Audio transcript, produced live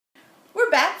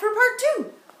part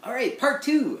 2. All right, part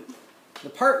 2. The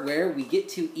part where we get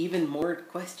to even more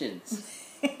questions.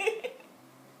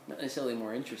 Not necessarily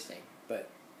more interesting, but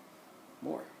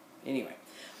more. Anyway.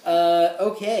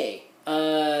 Okay.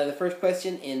 The first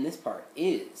question in this part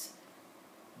is,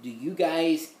 do you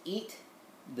guys eat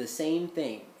the same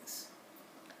things?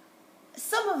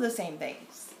 Some of the same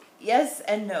things. Yes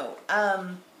and no.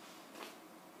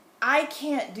 I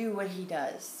can't do what he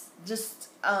does. Just,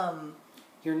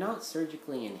 You're not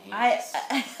surgically enhanced.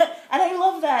 And I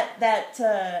love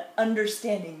that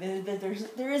understanding that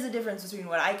there is a difference between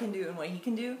what I can do and what he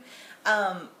can do.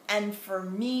 And for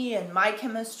me and my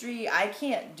chemistry, I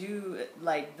can't do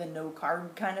like the no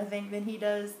carb kind of thing that he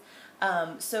does.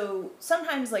 So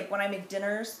sometimes, like when I make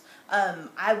dinners,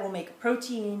 I will make a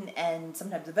protein and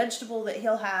sometimes a vegetable that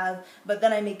he'll have, but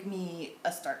then I make me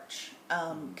a starch.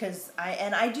 Cause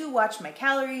I do watch my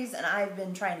calories, and I've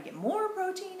been trying to get more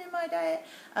protein in my diet.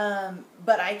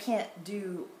 But I can't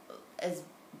do as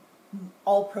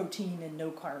all protein and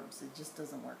no carbs. It just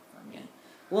doesn't work for me. Yeah.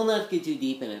 We'll not get too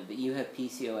deep in it, but you have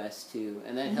PCOS too,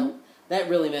 and that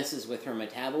really messes with her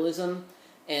metabolism.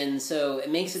 And so it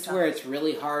makes it to where it's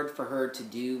really hard for her to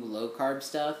do low carb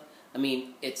stuff. I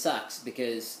mean, it sucks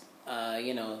because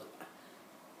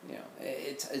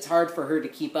it's hard for her to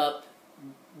keep up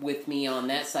with me on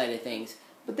that side of things.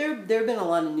 But there have been a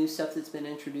lot of new stuff that's been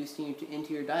introduced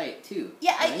into your diet too.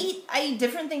 Yeah, right? I eat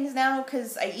different things now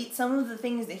because I eat some of the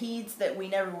things that he eats that we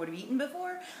never would have eaten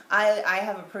before. I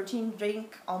have a protein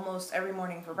drink almost every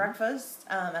morning for breakfast,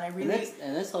 and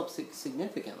this helps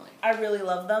significantly. I really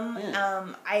love them.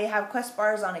 Yeah. I have Quest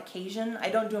bars on occasion. I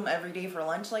don't do them every day for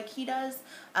lunch like he does,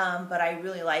 but I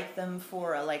really like them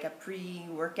for a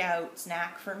pre-workout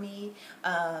snack for me,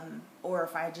 or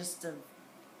if I just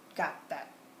got that.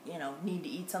 Need to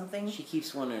eat something. She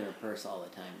keeps one in her purse all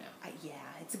the time now. Yeah,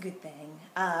 it's a good thing.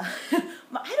 I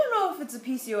don't know if it's a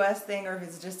PCOS thing or if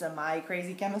it's just my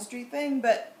crazy chemistry thing,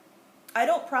 but I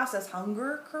don't process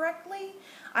hunger correctly.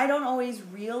 I don't always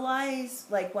realize,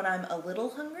 when I'm a little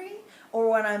hungry, or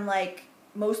when I'm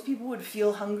most people would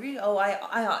feel hungry,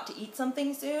 I ought to eat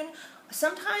something soon.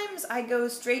 Sometimes I go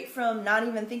straight from not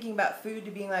even thinking about food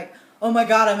to being like, oh my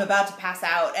god, I'm about to pass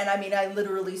out. And I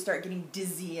literally start getting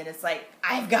dizzy, and it's like,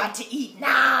 I've got to eat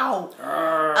now.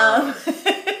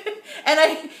 And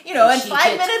and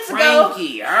 5 minutes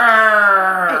cranky. ago,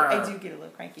 I do get a little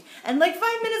cranky. And 5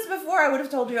 minutes before, I would have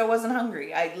told you I wasn't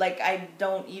hungry. I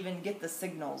don't even get the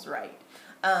signals right.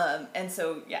 And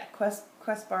so, yeah,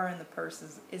 Quest bar in the purse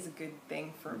is a good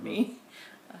thing for me.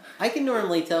 I can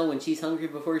normally tell when she's hungry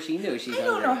before she knows she's hungry.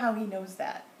 I don't know how he knows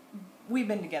that. We've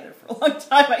been together for a long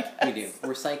time, I guess. We do.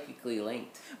 We're psychically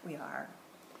linked. We are.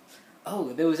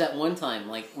 Oh, there was that one time,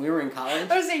 we were in college.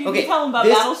 I was saying, you can tell him about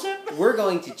Battleship? We're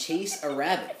going to chase a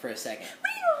rabbit for a second.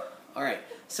 Alright,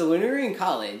 so when we were in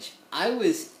college, I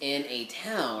was in a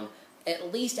town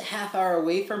at least a half hour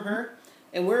away from her,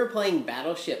 and we were playing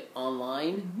Battleship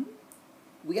online. Mm-hmm.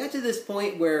 We got to this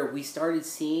point where we started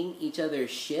seeing each other's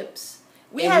ships.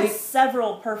 We had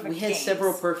several perfect games. We had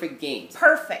several perfect games.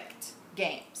 Perfect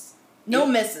games. No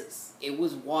misses. It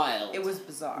was wild. It was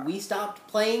bizarre. We stopped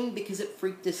playing because it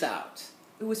freaked us out.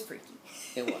 It was freaky.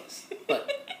 It was.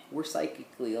 But we're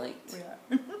psychically linked. We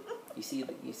are. You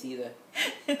see the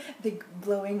the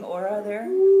glowing aura there?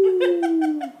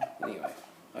 Anyway.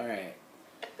 Alright.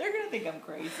 They're gonna think I'm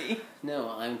crazy.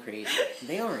 No, I'm crazy.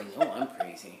 They already know I'm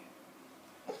crazy.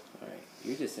 Alright.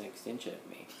 You're just an extension of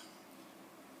me.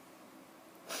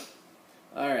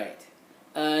 Alright.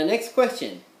 Next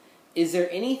question. Is there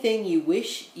anything you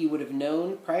wish you would have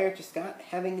known prior to Scott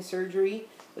having surgery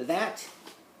that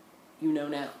you know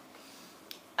now?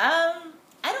 I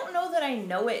don't know that I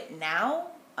know it now,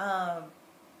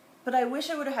 but I wish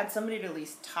I would have had somebody to at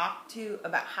least talk to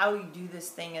about how you do this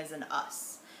thing as an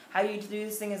us. How you do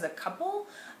this thing as a couple.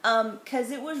 Because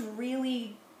it was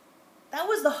really... That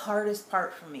was the hardest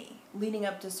part for me, leading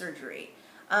up to surgery.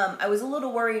 I was a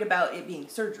little worried about it being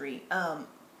surgery.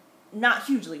 Not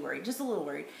hugely worried, just a little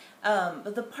worried.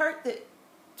 But the part that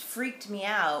freaked me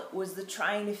out was the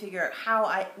trying to figure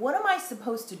out what am I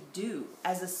supposed to do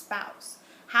as a spouse?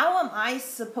 How am I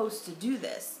supposed to do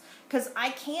this? Because I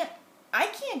can't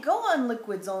go on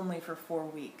liquids only for 4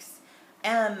 weeks.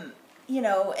 And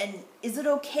is it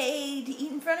okay to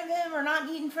eat in front of him or not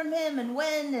eat in front of him, and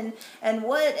when and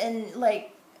what, and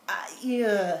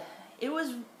it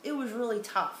was really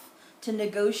tough to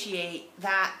negotiate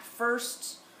that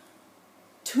first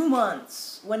 2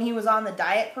 months when he was on the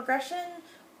diet progression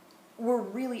were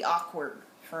really awkward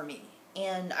for me.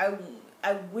 And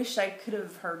I wish I could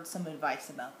have heard some advice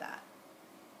about that.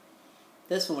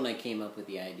 That's when I came up with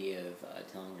the idea of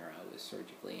telling her I was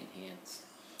surgically enhanced.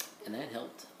 and that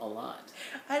helped a lot.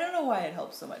 I don't know why it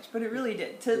helped so much, but it really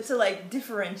did to like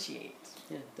differentiate.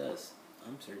 Yeah, it does.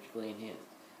 I'm surgically enhanced,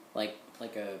 like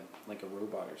a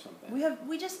robot or something. We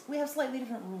have slightly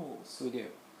different rules. We do.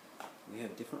 We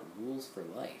have different rules for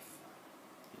life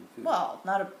and food. Well,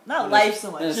 not life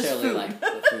so much, Not just necessarily food. life,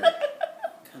 but food.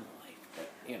 Kind of life, but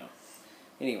you know.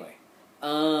 Anyway,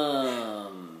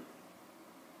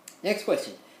 next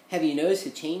question. Have you noticed a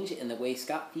change in the way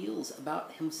Scott feels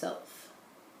about himself?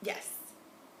 Yes.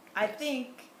 I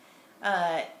think,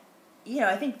 I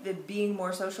think the being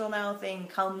more social now thing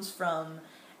comes from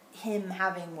him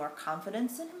having more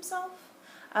confidence in himself.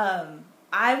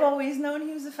 I've always known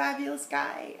he was a fabulous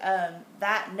guy.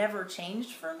 That never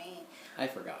changed for me. I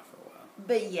forgot for a while.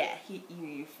 But yeah,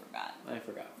 you forgot. I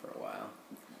forgot for a while.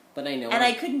 But I know. And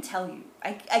I couldn't tell you.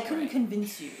 I couldn't Right.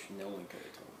 convince you. No one could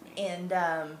have told me.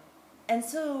 And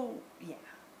so, yeah.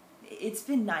 It's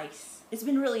been nice. It's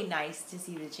been really nice to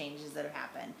see the changes that have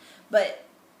happened. But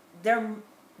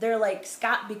they're like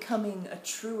Scott becoming a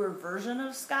truer version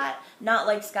of Scott, not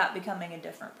like Scott becoming a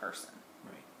different person.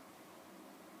 Right.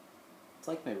 It's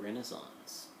like my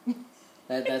renaissance.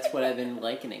 That's what I've been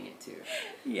likening it to.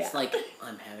 Yeah. It's like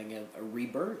I'm having a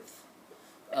rebirth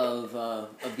of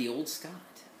the old Scott,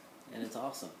 and it's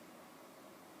awesome.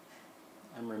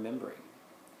 I'm remembering.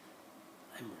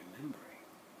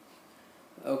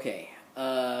 Okay.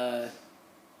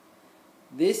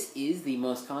 This is the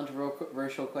most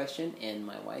controversial question, and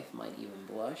my wife might even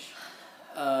blush.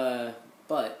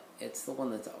 But it's the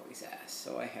one that's always asked,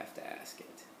 so I have to ask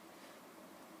it.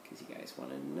 Because you guys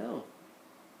want to know.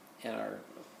 And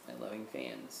my loving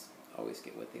fans always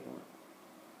get what they want.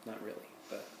 Not really,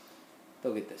 but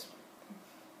they'll get this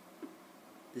one.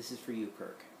 This is for you,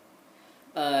 Kirk.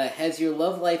 Has your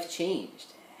love life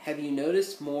changed? Have you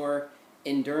noticed more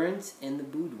endurance in the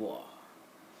boudoir?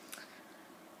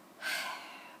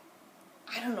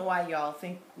 I don't know why y'all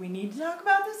think we need to talk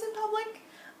about this in public.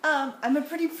 I'm a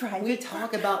pretty private... We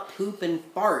talk about poop and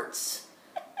farts.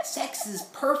 Sex is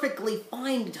perfectly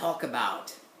fine to talk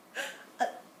about.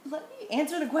 Let me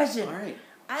answer the question. All right.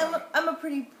 I'm a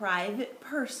pretty private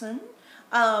person.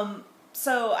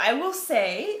 So I will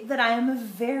say that I am a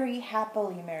very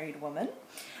happily married woman.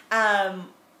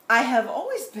 I have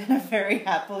always been a very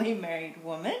happily married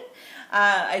woman.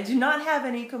 I do not have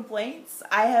any complaints.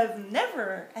 I have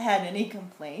never had any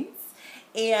complaints.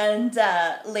 And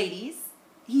ladies,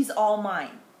 he's all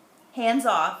mine. Hands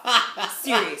off.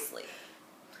 Seriously.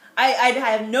 I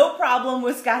have no problem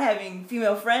with Scott having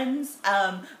female friends,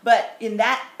 but in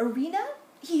that arena,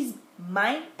 he's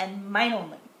mine and mine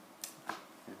only.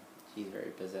 She's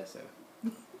very possessive.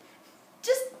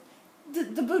 Just,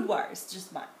 the boudoir is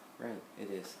just mine. Right, it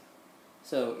is.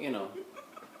 So,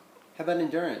 how about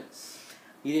endurance?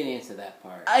 You didn't answer that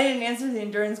part. I didn't answer the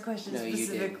endurance question No,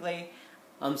 specifically. You didn't.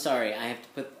 I'm sorry, I have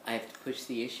to push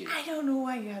the issue. I don't know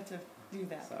why you have to do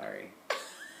that. Sorry.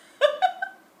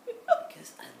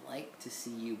 Because I like to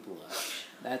see you blush.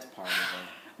 That's part of it.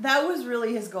 That was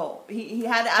really his goal. He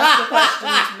had to ask the question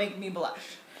to make me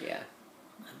blush. Yeah.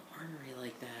 I'm ornery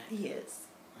like that. He is.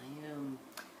 I am.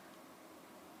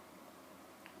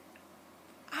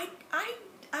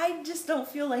 I just don't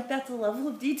feel like that's a level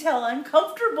of detail I'm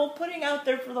comfortable putting out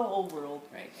there for the whole world.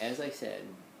 Right. As I said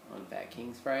on Fat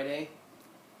Kings Friday,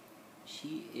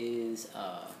 she is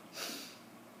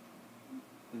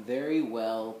very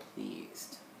well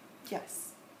pleased.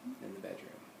 Yes. In the bedroom.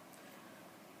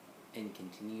 And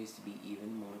continues to be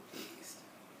even more pleased.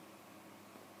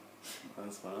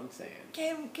 That's what I'm saying.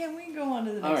 Can we go on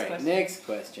to the next question? question? Next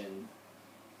question.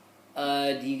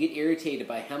 Do you get irritated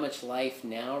by how much life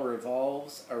now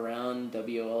revolves around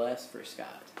WLS for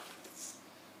Scott?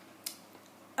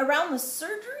 Around the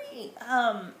surgery?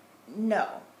 No.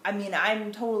 I mean,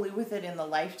 I'm totally with it in the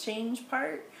life change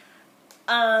part.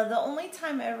 The only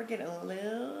time I ever get a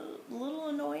little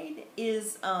annoyed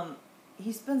is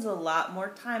he spends a lot more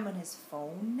time on his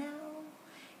phone now.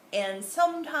 And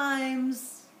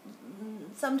sometimes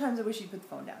I wish he'd put the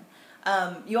phone down.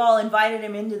 You all invited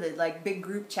him into the big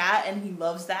group chat, and he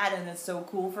loves that, and it's so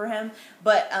cool for him.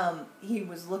 But he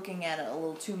was looking at it a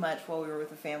little too much while we were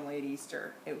with the family at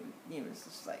Easter. It was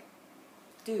just like,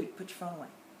 dude, put your phone away.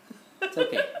 It's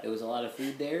okay. There was a lot of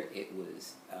food there. It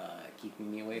was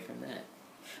keeping me away from that.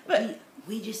 But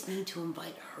we just need to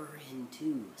invite her in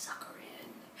too. Suck her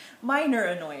in. Minor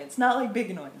annoyance, not like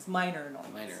big annoyance. Minor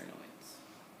annoyance.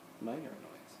 Minor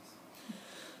annoyances.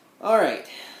 All right.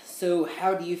 So,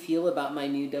 how do you feel about my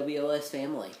new WLS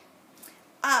family?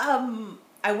 I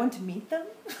want to meet them.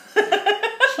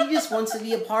 She just wants to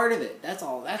be a part of it. That's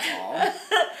all. That's all.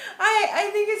 I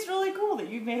think it's really cool that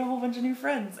you've made a whole bunch of new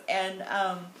friends, and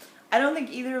I don't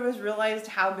think either of us realized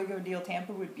how big of a deal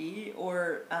Tampa would be,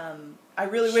 or I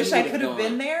really She wish I would could have gone.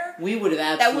 been there. We would have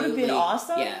absolutely... That would have been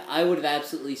awesome. Yeah, I would have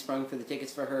absolutely sprung for the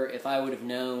tickets for her if I would have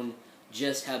known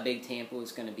just how big Tampa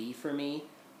was going to be for me.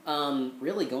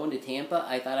 Really, going to Tampa,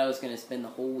 I thought I was going to spend the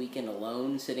whole weekend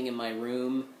alone, sitting in my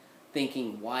room,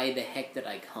 thinking, why the heck did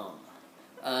I come?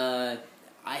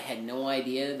 I had no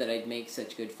idea that I'd make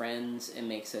such good friends and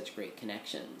make such great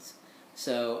connections.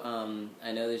 So,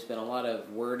 I know there's been a lot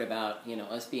of word about,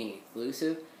 us being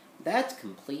exclusive. That's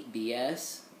complete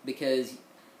BS, because,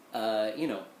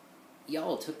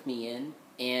 y'all took me in,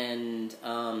 and,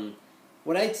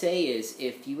 what I'd say is,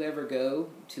 if you ever go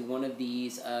to one of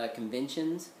these,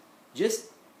 conventions, just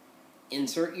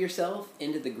insert yourself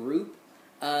into the group,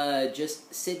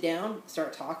 just sit down,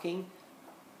 start talking.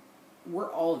 We're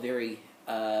all very,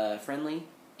 friendly,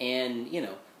 and,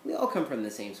 we all come from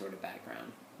the same sort of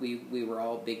background. We were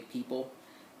all big people,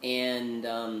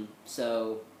 and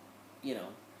so,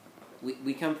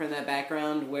 we come from that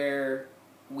background where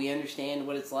we understand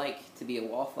what it's like to be a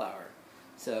wallflower.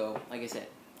 So, like I said,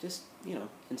 just,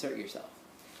 insert yourself.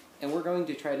 And we're going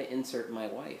to try to insert my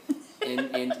wife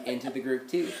into the group,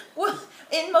 too. Well,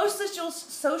 in most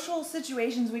social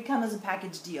situations, we come as a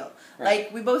package deal. Right.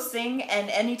 Like, we both sing, and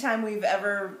anytime we've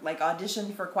ever,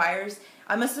 auditioned for choirs,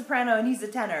 I'm a soprano and he's a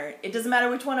tenor. It doesn't matter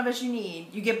which one of us you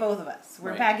need, you get both of us.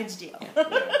 We're a package deal.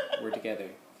 Yeah, we're together.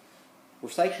 We're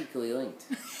psychically linked.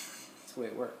 That's the way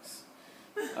it works.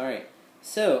 All right.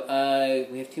 So,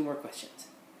 we have 2 more questions.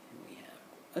 We have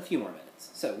a few more minutes,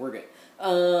 so we're good.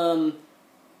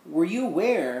 Were you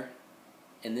aware,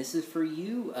 and this is for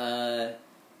you,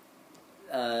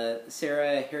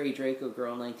 Sarah Harry Draco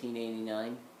Girl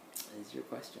 1989, is your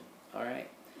question. All right.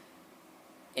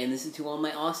 And this is to all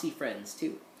my Aussie friends,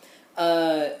 too.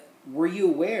 Were you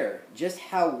aware just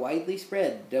how widely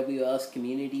spread the WLS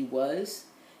community was,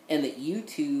 and that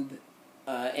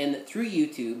through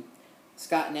YouTube,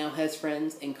 Scott now has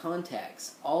friends and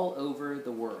contacts all over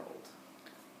the world?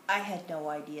 I had no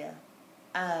idea.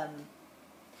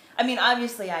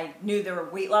 Obviously I knew there were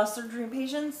weight loss surgery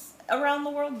patients around the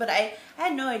world, but I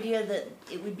had no idea that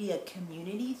it would be a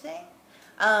community thing.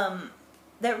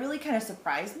 That really kind of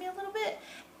surprised me a little bit.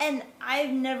 And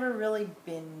I've never really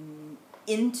been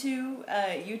into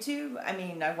YouTube.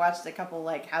 I've watched a couple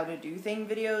how to do thing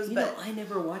videos, but I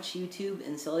never watched YouTube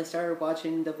until I started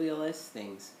watching WLS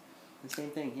things. The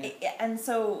same thing, yeah. And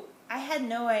so I had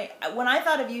no idea. When I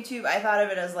thought of YouTube, I thought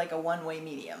of it as a one-way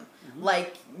medium,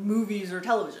 like movies or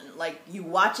television. Like you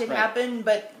watch it happen,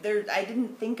 but I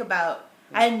didn't think about.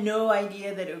 I had no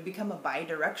idea that it would become a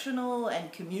bi-directional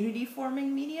and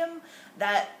community-forming medium.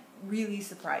 That really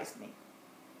surprised me.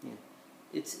 Yeah,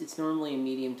 it's normally a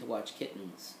medium to watch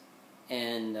kittens,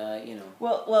 and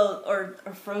or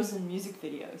Frozen music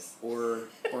videos. Or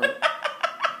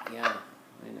yeah,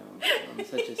 I know. I'm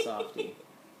such a softie.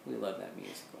 We love that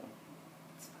musical.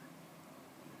 It's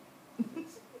fun.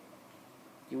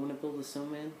 You want to build a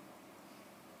snowman?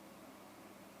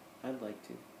 I'd like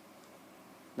to.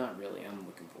 Not really. I'm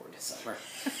looking forward to summer.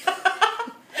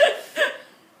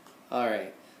 All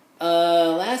right.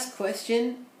 Last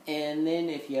question, and then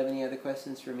if you have any other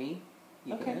questions for me,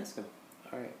 you can ask them.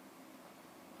 All right.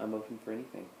 I'm open for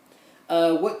anything.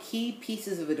 What key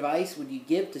pieces of advice would you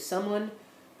give to someone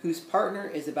whose partner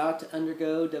is about to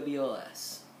undergo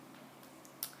WLS?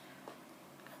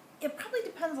 It probably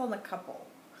depends on the couple.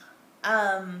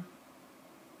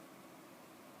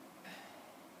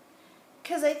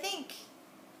 Because I think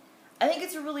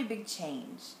it's a really big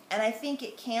change, and I think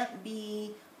it can't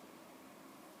be.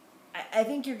 I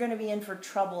think you're going to be in for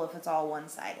trouble if it's all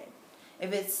one-sided.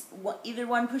 If it's either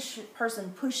one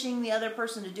person pushing the other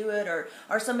person to do it, or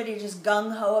somebody just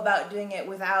gung-ho about doing it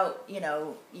without,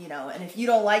 and if you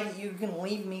don't like it, you can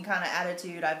leave me kind of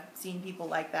attitude. I've seen people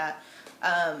like that.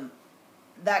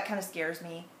 That kind of scares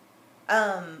me.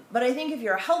 But I think if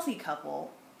you're a healthy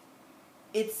couple,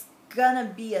 it's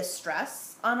gonna be a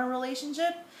stress on a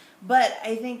relationship. But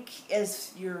I think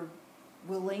as you're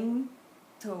willing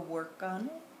to work on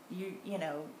it, you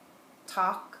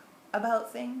talk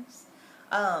about things.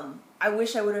 I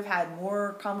wish I would have had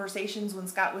more conversations when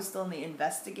Scott was still in the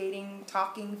investigating,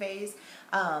 talking phase.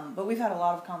 But we've had a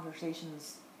lot of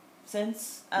conversations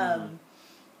since. And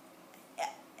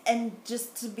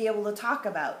just to be able to talk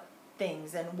about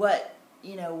things and what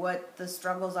the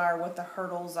struggles are, what the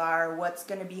hurdles are, what's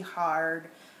going to be hard.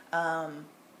 I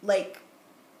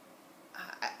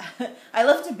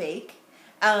love to bake.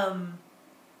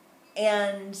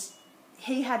 And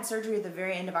he had surgery at the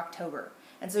very end of October.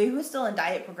 And so he was still in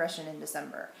diet progression in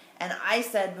December. And I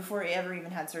said, before he ever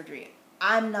even had surgery,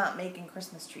 I'm not making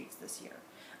Christmas treats this year.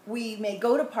 we may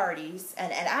go to parties,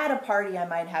 and at a party I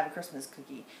might have a Christmas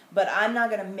cookie, but I'm not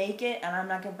going to make it, and I'm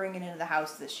not going to bring it into the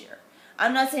house this year.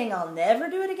 I'm not saying I'll never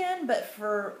do it again, but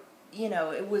for,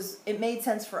 it made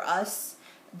sense for us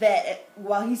that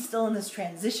while he's still in this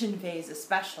transition phase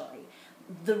especially,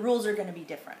 the rules are going to be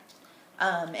different.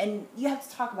 And you have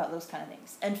to talk about those kind of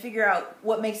things and figure out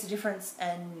what makes a difference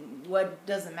and what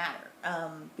doesn't matter.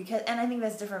 And I think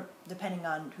that's different depending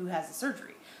on who has the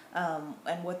surgery,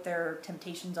 and what their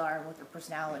temptations are and what their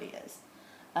personality is.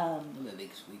 I'm a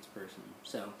big sweets person,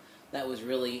 so that was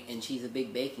really, and she's a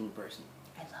big baking person.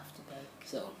 I love to bake.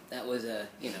 So that was it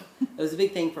was a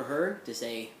big thing for her to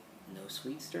say no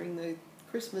sweets during the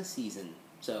Christmas season.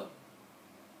 So,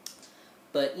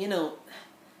 but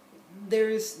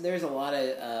there's a lot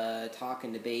of talk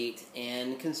and debate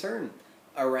and concern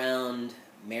around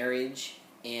marriage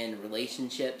and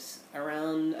relationships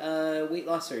around weight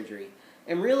loss surgery,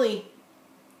 and really,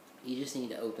 you just need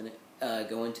to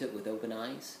go into it with open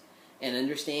eyes, and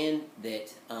understand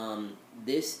that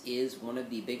this is one of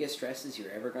the biggest stresses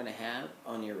you're ever going to have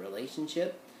on your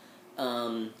relationship.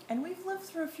 And we've lived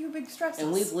through a few big stresses.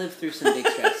 And we've lived through some big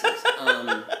stresses.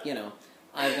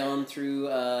 I've gone through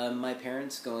my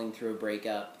parents going through a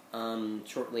breakup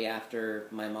shortly after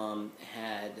my mom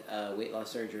had weight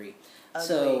loss surgery.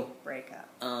 Ugly breakup.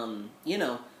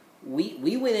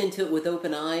 We went into it with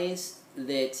open eyes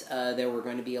that there were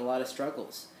going to be a lot of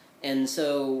struggles. And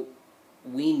so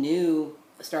we knew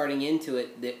starting into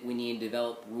it that we needed to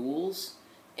develop rules,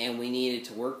 and we needed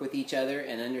to work with each other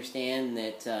and understand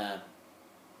that,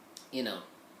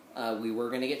 we were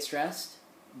going to get stressed,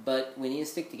 but we need to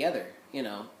stick together,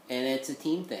 and it's a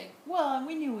team thing. Well, and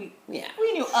we knew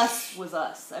us was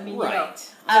us. I mean,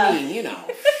 right.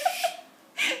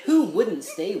 Who wouldn't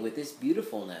stay with this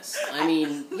beautifulness? I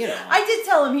mean, I did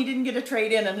tell him he didn't get a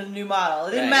trade-in on a new model.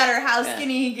 It didn't matter how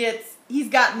skinny he gets, he's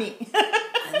got me.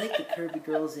 I like the curvy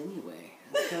girls anyway.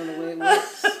 That's kind of the way it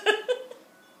works.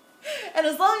 And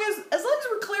as long as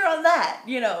we're clear on that,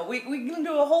 we can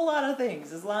do a whole lot of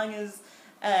things as long as,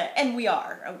 and we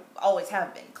always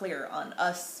have been clear on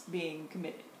us being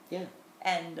committed. Yeah.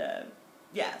 And,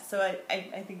 so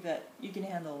I think that you can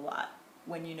handle a lot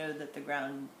when you know that the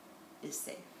ground is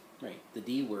safe. Right. The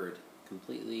D word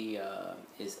completely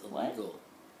is illegal. What?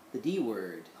 The D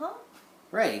word. Huh?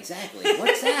 Right, exactly.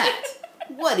 What's that?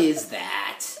 What is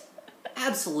that?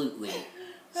 Absolutely.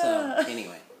 So,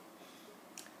 anyway.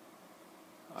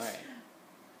 Alright.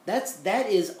 That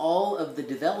is all of the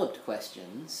developed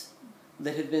questions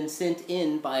that have been sent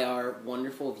in by our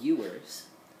wonderful viewers.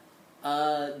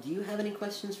 Do you have any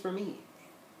questions for me?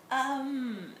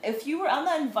 If you were on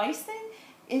that advice thing,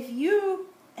 if you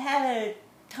had a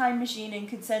time machine and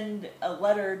could send a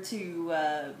letter to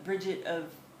Bridget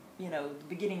of, the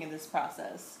beginning of this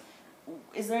process,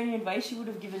 is there any advice you would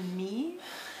have given me?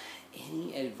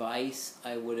 Any advice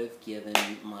I would have given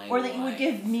my Or that wife? you would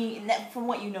give me from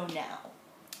what you know now?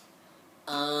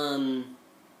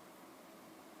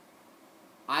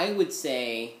 I would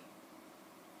say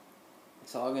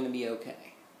it's all going to be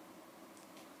okay.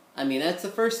 I mean, that's the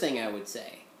first thing I would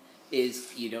say,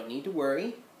 is you don't need to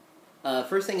worry.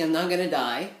 First thing, I'm not going to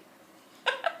die.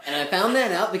 And I found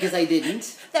that out because I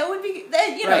didn't. That would be,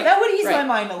 that would ease my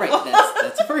mind a little. Right,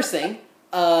 that's the first thing.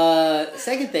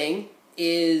 Second thing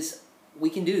is we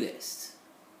can do this.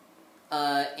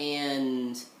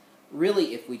 And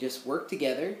really, if we just work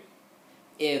together,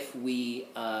 if we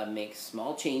make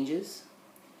small changes,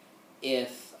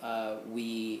 if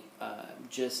we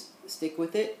just stick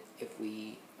with it, if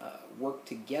we work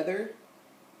together,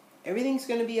 everything's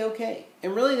going to be okay.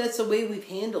 And really, that's the way we've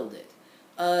handled it.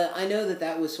 I know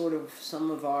that was sort of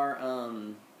some of our,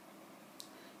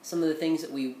 some of the things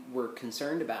that we were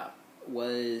concerned about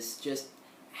was just,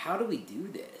 how do we do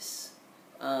this?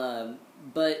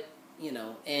 But,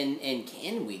 and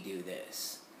can we do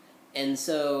this? And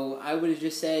so I would have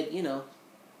just said, it's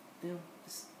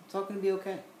all going to be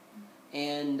okay.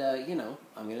 And, I'm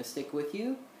going to stick with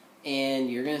you, and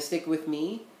you're going to stick with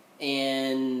me,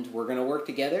 and we're going to work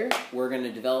together. We're going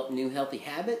to develop new healthy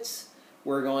habits.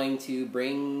 We're going to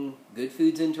bring good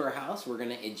foods into our house. We're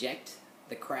going to eject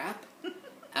the crap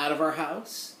out of our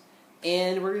house.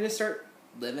 And we're going to start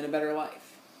living a better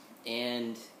life.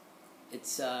 And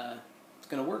it's going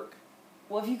to work.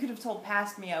 Well, if you could have told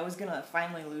past me I was going to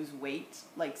finally lose weight,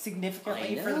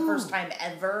 significantly for the first time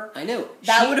ever. I know.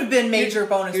 That would have been major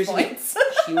bonus points.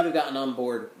 She would have gotten on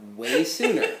board way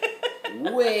sooner.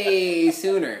 Way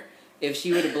sooner. If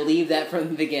she would have believed that from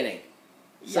the beginning.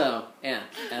 So, yeah,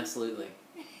 absolutely.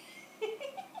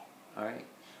 All right.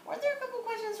 Were there a couple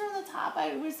questions from the top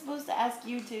I was supposed to ask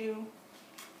you to?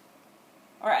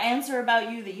 Or answer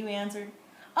about you that you answered?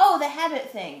 Oh, the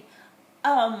habit thing.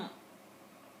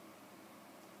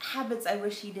 Habits I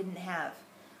wish he didn't have.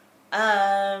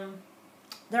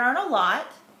 There aren't a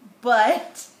lot,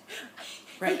 but...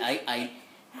 Right, I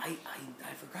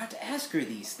forgot to ask her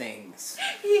these things.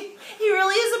 He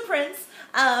really is a prince.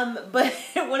 But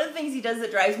one of the things he does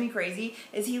that drives me crazy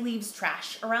is he leaves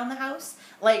trash around the house.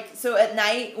 Like, so at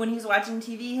night when he's watching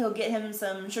TV, he'll get him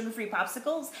some sugar-free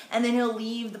popsicles, and then he'll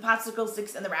leave the popsicle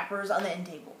sticks and the wrappers on the end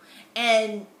table.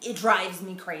 And it drives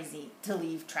me crazy to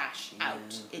leave trash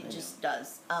out. It just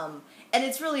does. And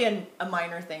it's really a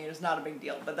minor thing. It's not a big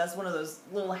deal. But that's one of those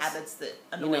little habits that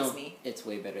annoys me. It's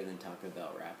way better than Taco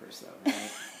Bell wrappers, though,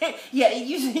 right? Yeah, it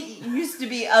used to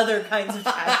be other kinds of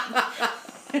trash.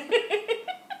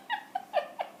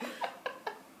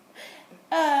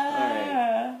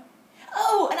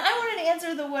 Oh, and I wanted to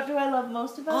answer the "What do I love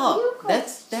most about you?"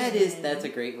 question. That's a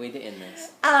great way to end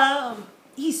this.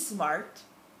 He's smart,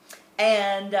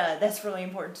 and that's really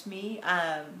important to me.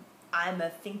 I'm a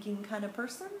thinking kind of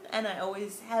person, and I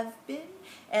always have been,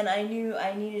 and I knew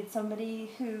I needed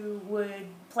somebody who would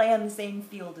play on the same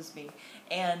field as me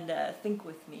and think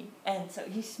with me. And so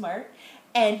he's smart,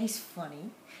 and he's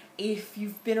funny. If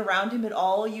you've been around him at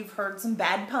all, you've heard some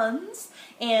bad puns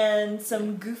and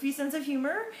some goofy sense of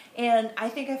humor. And I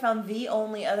think I found the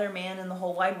only other man in the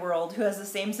whole wide world who has the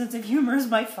same sense of humor as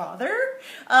my father.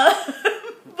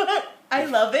 But I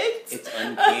love it. It's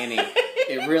uncanny.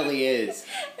 It really is.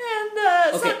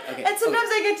 And sometimes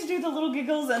I get to do the little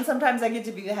giggles, and sometimes I get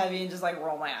to be the heavy and just like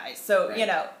roll my eyes. So, you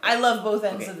know, I love both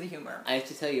ends of the humor. I have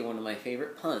to tell you one of my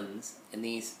favorite puns, and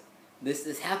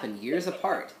this happened years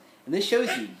apart. And this shows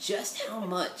you just how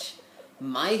much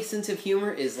my sense of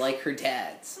humor is like her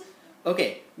dad's.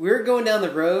 Okay, we were going down the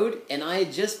road, and I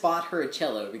had just bought her a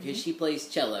cello because she plays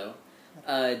cello.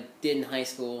 Did in high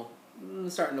school.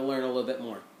 Starting to learn a little bit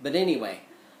more. But anyway,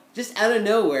 just out of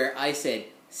nowhere, I said,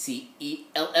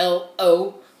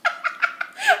 C-E-L-L-O.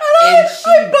 And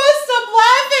I bust up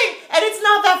laughing, and it's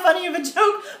not that funny of a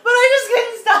joke, but I just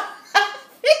couldn't stop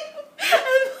laughing.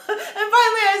 And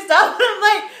finally I stopped, and I'm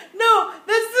like, no,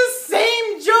 that's the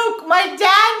same joke my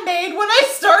dad made when I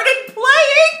started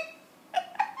playing.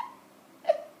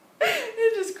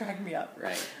 It just cracked me up.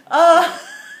 Right.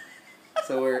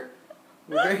 So we're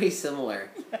very similar.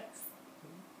 Yes.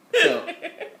 So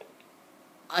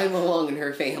I belong in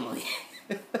her family.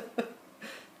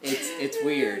 It's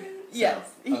weird. Yes,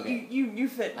 so, okay. you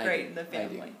fit great in the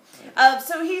family. I do.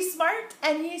 So he's smart,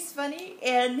 and he's funny,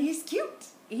 and he's cute.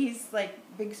 He's like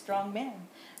big, strong man,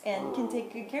 and can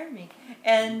take good care of me,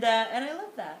 and I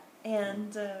love that.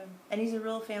 And he's a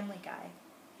real family guy,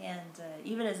 and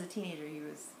even as a teenager, he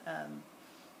was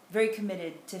very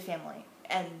committed to family,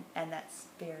 and that's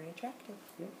very attractive.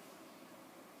 Yeah.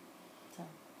 So,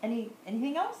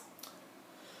 anything else?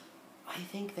 I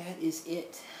think that is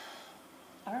it.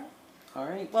 All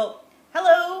right. Well,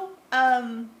 hello,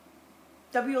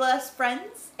 WLS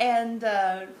friends, and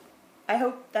I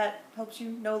hope that helps you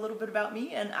know a little bit about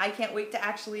me, and I can't wait to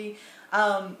actually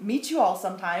meet you all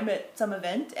sometime at some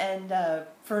event, and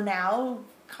for now,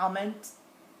 comment,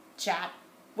 chat,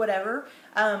 whatever.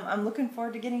 I'm looking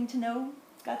forward to getting to know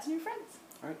Scott's new friends.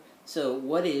 All right. So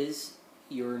what is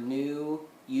your new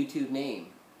YouTube name?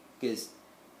 Because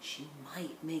she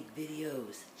might make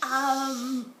videos.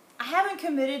 I haven't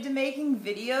committed to making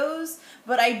videos,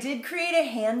 but I did create a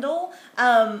handle.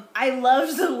 I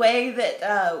loved the way that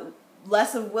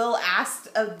Less of Will asked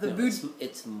of the boudoir.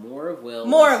 It's more of Will.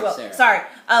 More of Will. Sarah. Sorry.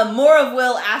 More of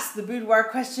Will asked the boudoir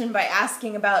question by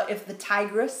asking about if the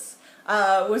Tigress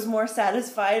was more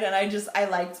satisfied, and I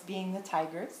liked being the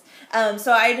Tigress.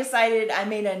 So I decided I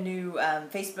made a new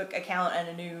Facebook account and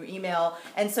a new email,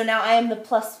 and so now I am the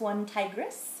 +1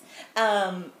 Tigress.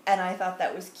 And I thought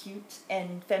that was cute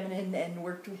and feminine and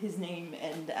worked with his name,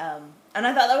 and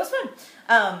I thought that was fun.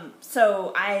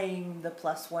 So I'm the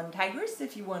 +1 Tigress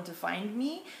if you want to find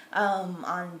me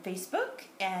on Facebook,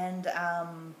 and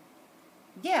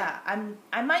yeah,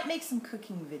 I might make some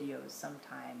cooking videos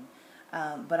sometime,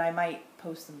 but I might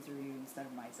post them through you instead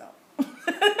of myself.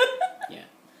 Yeah.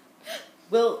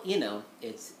 Well, you know,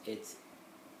 it's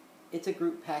a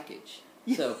group package.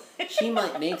 So she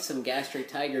might make some Gastric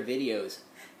Tiger videos,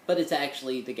 but it's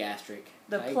actually the Gastric.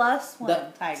 The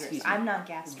 +1 Tigress. I'm not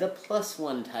Gastric. The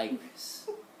 +1 Tigress.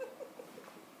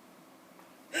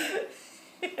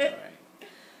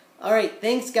 All right.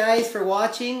 Thanks, guys, for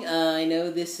watching. I know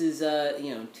this is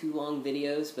 2 long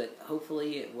videos, but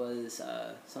hopefully it was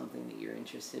something that you're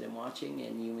interested in watching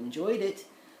and you enjoyed it.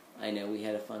 I know we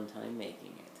had a fun time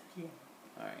making it. Yeah.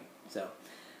 All right. So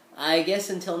I guess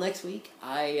until next week,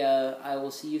 I will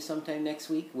see you sometime next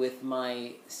week with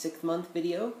my 6th month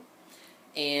video.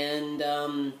 And,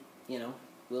 you know,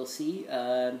 we'll see.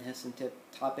 Have some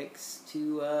topics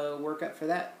to work up for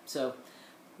that. So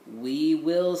we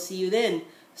will see you then.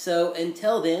 So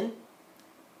until then,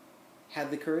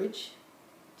 have the courage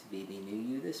to be the new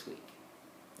you this week.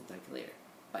 I'll talk to you later.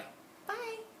 Bye.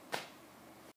 Bye.